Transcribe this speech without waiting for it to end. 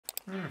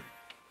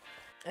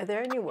Are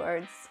there any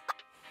words?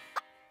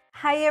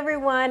 Hi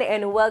everyone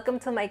and welcome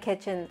to my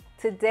kitchen.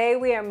 Today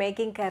we are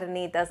making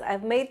carnitas.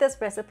 I've made this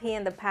recipe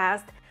in the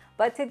past,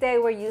 but today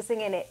we're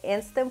using an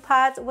instant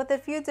pot with a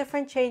few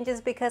different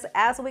changes because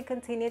as we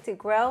continue to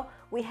grow,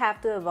 we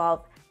have to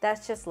evolve.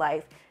 That's just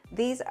life.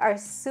 These are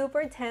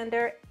super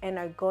tender and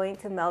are going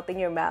to melt in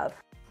your mouth.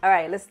 All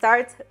right, let's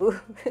start with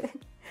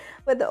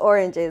the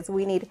oranges.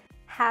 We need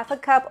half a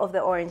cup of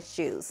the orange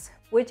juice,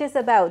 which is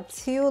about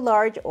 2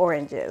 large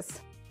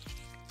oranges.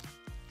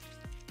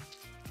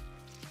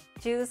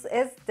 Juice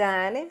is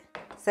done.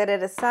 Set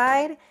it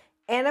aside,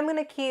 and I'm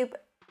gonna keep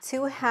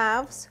 2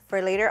 halves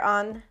for later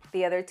on.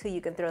 The other 2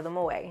 you can throw them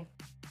away.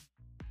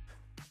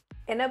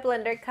 In a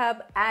blender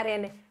cup, add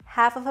in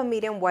half of a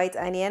medium white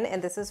onion,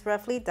 and this is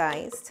roughly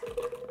diced.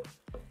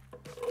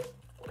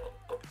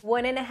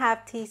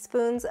 1.5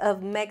 teaspoons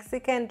of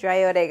Mexican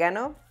dry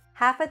oregano,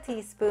 half a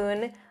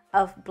teaspoon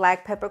of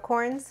black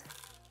peppercorns,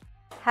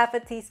 half a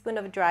teaspoon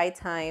of dry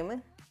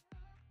thyme,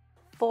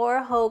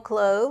 4 whole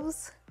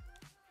cloves,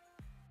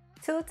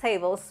 2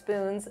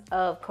 tablespoons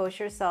of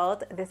kosher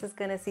salt. This is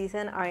gonna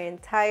season our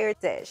entire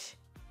dish.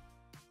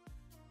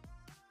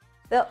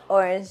 The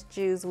orange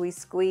juice we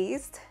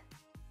squeezed.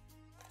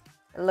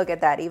 Look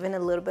at that, even a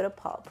little bit of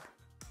pulp.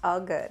 All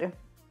good.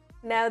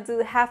 Now do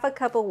half a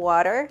cup of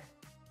water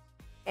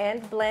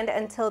and blend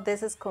until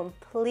this is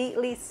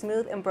completely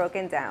smooth and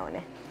broken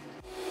down.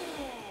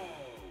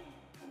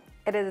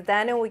 It is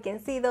done and we can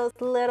see those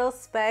little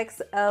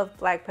specks of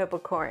black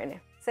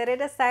peppercorn. Set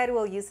it aside,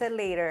 we'll use it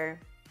later.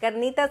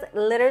 Carnitas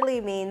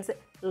literally means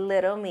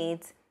little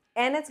meat,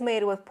 and it's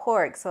made with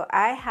pork. So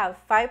I have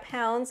 5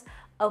 pounds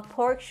of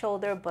pork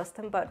shoulder bust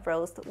and butt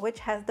roast, which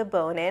has the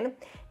bone in,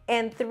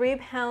 and 3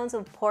 pounds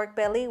of pork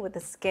belly with the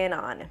skin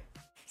on.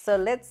 So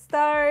let's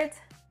start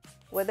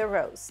with the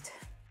roast.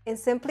 And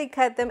simply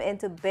cut them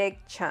into big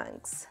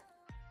chunks.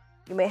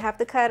 You may have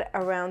to cut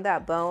around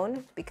that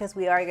bone because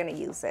we are gonna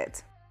use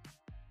it.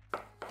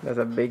 That's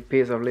a big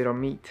piece of little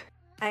meat.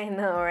 I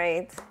know,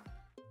 right?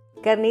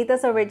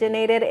 Carnitas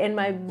originated in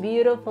my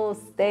beautiful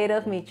state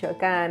of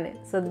Michoacán,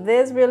 so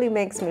this really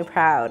makes me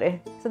proud.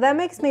 So that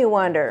makes me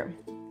wonder,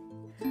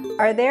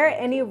 are there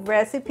any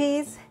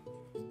recipes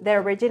that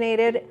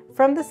originated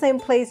from the same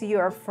place you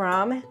are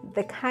from,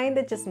 the kind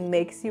that just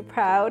makes you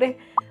proud?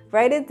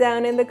 Write it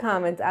down in the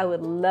comments, I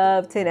would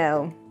love to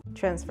know.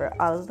 Transfer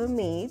all of the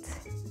meat.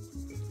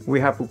 We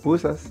have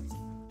pupusas.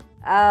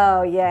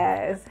 Oh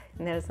yes,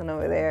 Nelson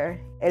over there.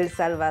 El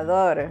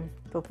Salvador.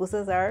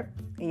 Pupusas are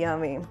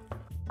yummy.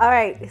 All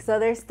right, so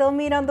there's still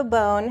meat on the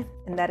bone,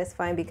 and that is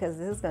fine because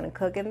this is gonna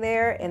cook in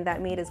there and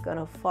that meat is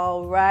gonna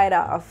fall right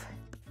off.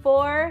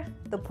 For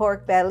the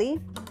pork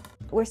belly,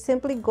 we're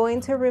simply going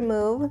to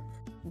remove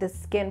the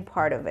skin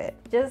part of it.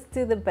 Just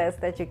do the best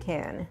that you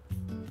can.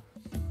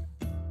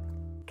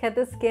 Cut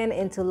the skin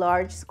into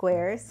large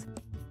squares.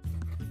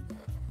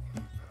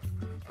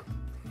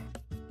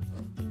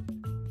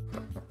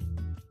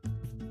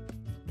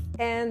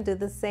 And do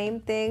the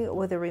same thing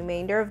with the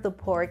remainder of the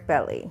pork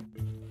belly.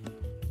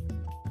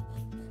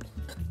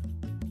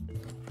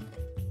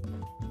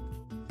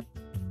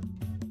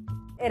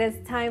 It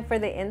is time for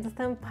the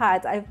Instant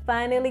Pot. I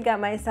finally got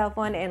myself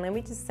one and let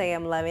me just say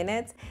I'm loving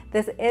it.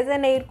 This is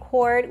an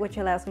 8-quart, which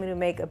allows me to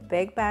make a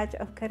big batch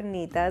of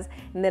carnitas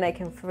and then I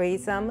can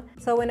freeze them.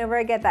 So whenever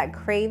I get that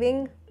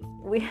craving,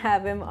 we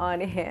have him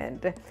on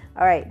hand.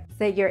 All right,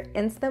 set your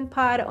Instant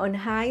Pot on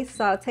high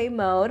saute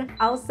mode.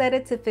 I'll set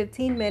it to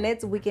 15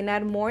 minutes. We can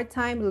add more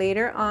time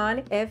later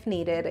on if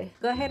needed.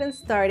 Go ahead and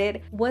start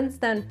it. Once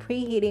done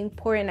preheating,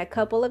 pour in a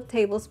couple of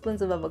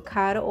tablespoons of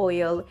avocado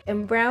oil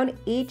and brown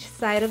each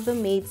side of the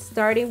meat,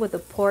 starting with the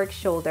pork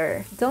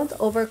shoulder. Don't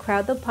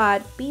overcrowd the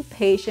pot, be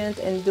patient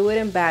and do it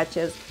in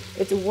batches.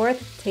 It's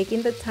worth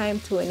taking the time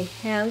to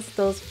enhance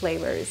those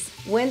flavors.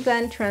 When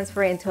done,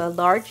 transfer into a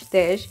large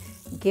dish.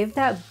 Give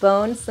that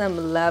bone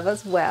some love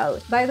as well.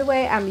 By the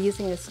way, I'm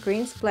using a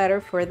screen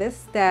splatter for this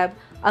step.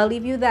 I'll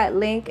leave you that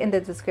link in the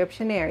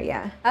description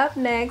area. Up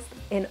next,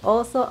 and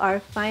also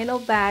our final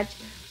batch,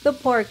 the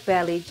pork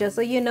belly. Just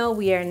so you know,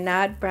 we are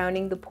not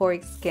browning the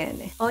pork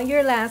skin. On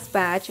your last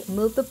batch,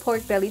 move the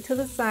pork belly to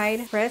the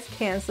side, press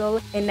cancel,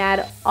 and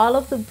add all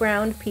of the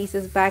browned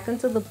pieces back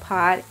into the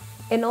pot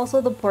and also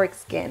the pork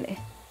skin.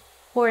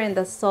 Pour in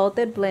the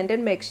salted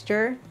blended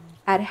mixture.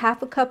 Add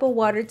half a cup of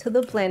water to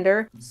the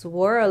blender,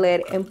 swirl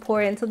it, and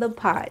pour into the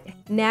pot.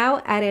 Now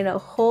add in a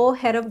whole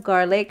head of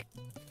garlic,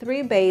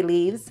 3 bay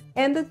leaves,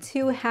 and the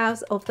 2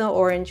 halves of the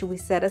orange we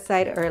set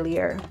aside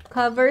earlier.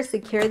 Cover,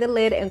 secure the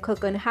lid, and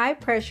cook on high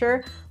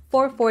pressure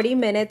for 40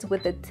 minutes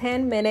with a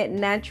 10-minute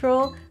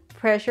natural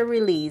pressure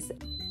release.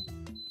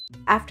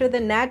 After the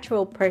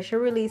natural pressure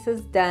release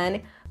is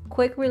done,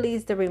 quick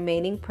release the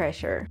remaining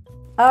pressure.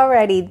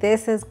 Alrighty,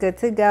 this is good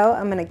to go.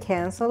 I'm gonna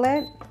cancel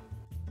it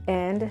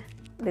and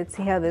let's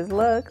see how this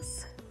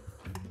looks.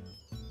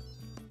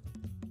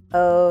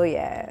 Oh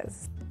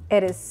yes,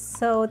 it is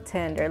so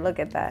tender, look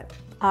at that.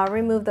 I'll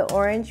remove the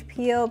orange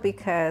peel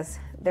because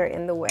they're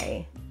in the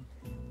way.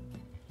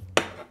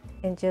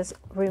 And just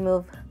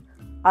remove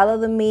all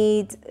of the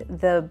meat,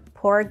 the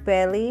pork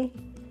belly,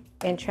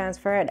 and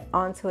transfer it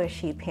onto a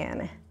sheet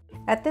pan.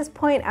 At this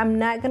point, I'm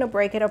not gonna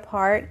break it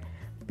apart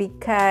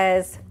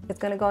because it's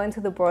gonna go into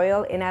the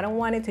broil and I don't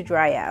want it to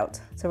dry out.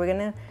 So we're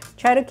gonna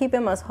try to keep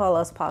them as whole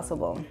as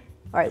possible.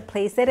 All right,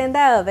 place it in the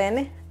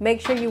oven.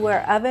 Make sure you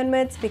wear oven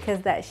mitts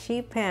because that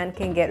sheet pan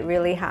can get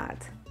really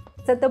hot.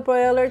 Set the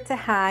broiler to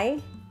high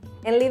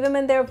and leave them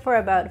in there for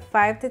about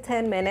 5 to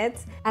 10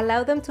 minutes.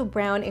 Allow them to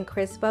brown and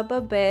crisp up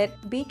a bit.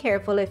 Be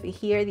careful if you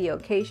hear the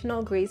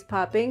occasional grease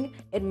popping,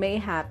 it may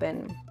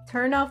happen.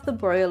 Turn off the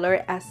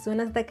broiler as soon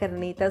as the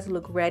carnitas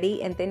look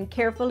ready and then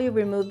carefully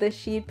remove the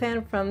sheet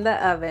pan from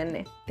the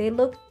oven. They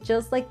look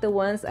just like the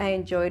ones I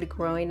enjoyed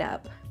growing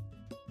up.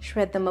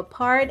 Shred them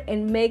apart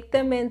and make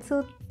them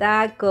into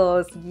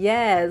tacos.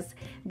 Yes,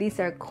 these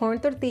are corn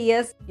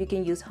tortillas. You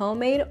can use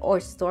homemade or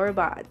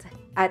store-bought.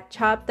 Add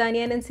chopped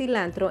onion and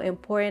cilantro and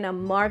pour in a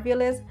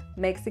marvelous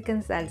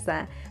Mexican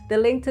salsa. The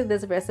link to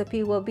this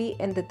recipe will be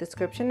in the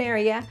description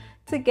area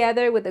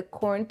together with the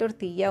corn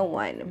tortilla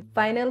one.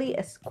 Finally,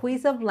 a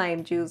squeeze of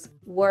lime juice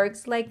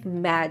works like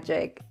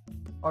magic.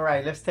 All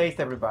right, let's taste,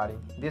 everybody.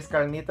 These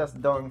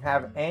carnitas don't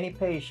have any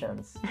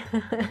patience.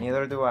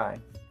 Neither do I.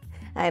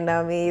 I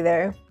know, me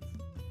either.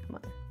 Come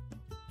on.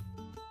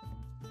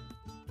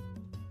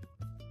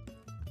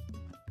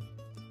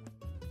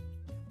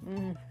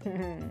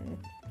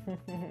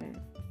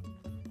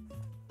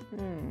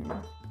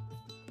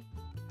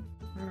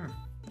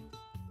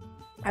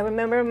 I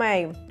remember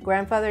my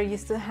grandfather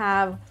used to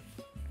have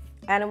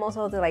animals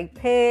also like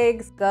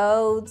pigs,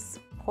 goats,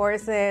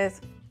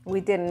 horses.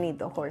 We didn't need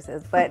the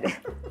horses, but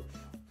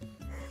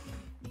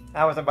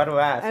I was about to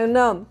ask. I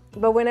know.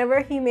 But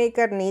whenever he made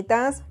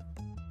carnitas,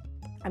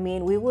 I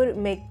mean, we would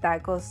make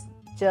tacos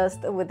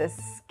just with the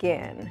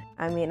skin.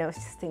 I mean, it was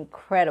just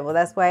incredible.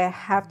 That's why I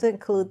have to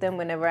include them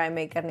whenever I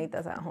make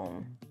carnitas at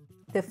home.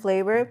 The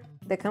flavor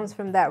that comes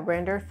from that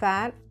rendered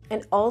fat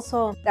and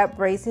also that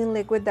braising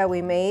liquid that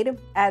we made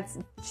adds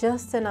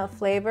just enough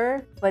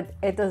flavor, but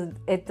it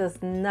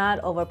does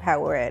not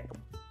overpower it.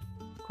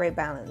 Great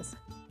balance.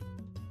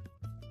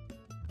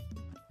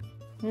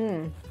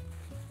 I'm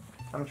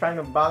trying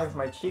to balance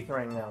my cheek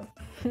right now.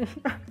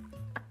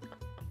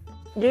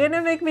 You're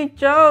gonna make me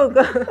choke.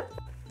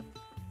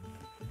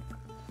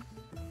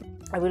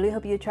 I really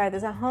hope you try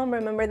this at home.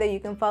 Remember that you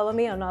can follow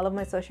me on all of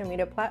my social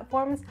media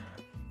platforms.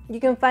 You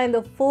can find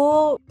the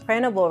full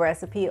printable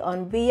recipe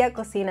on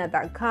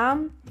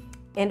villacocina.com.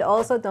 And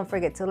also don't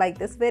forget to like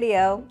this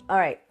video. All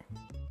right,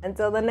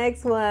 until the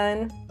next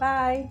one,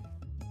 bye.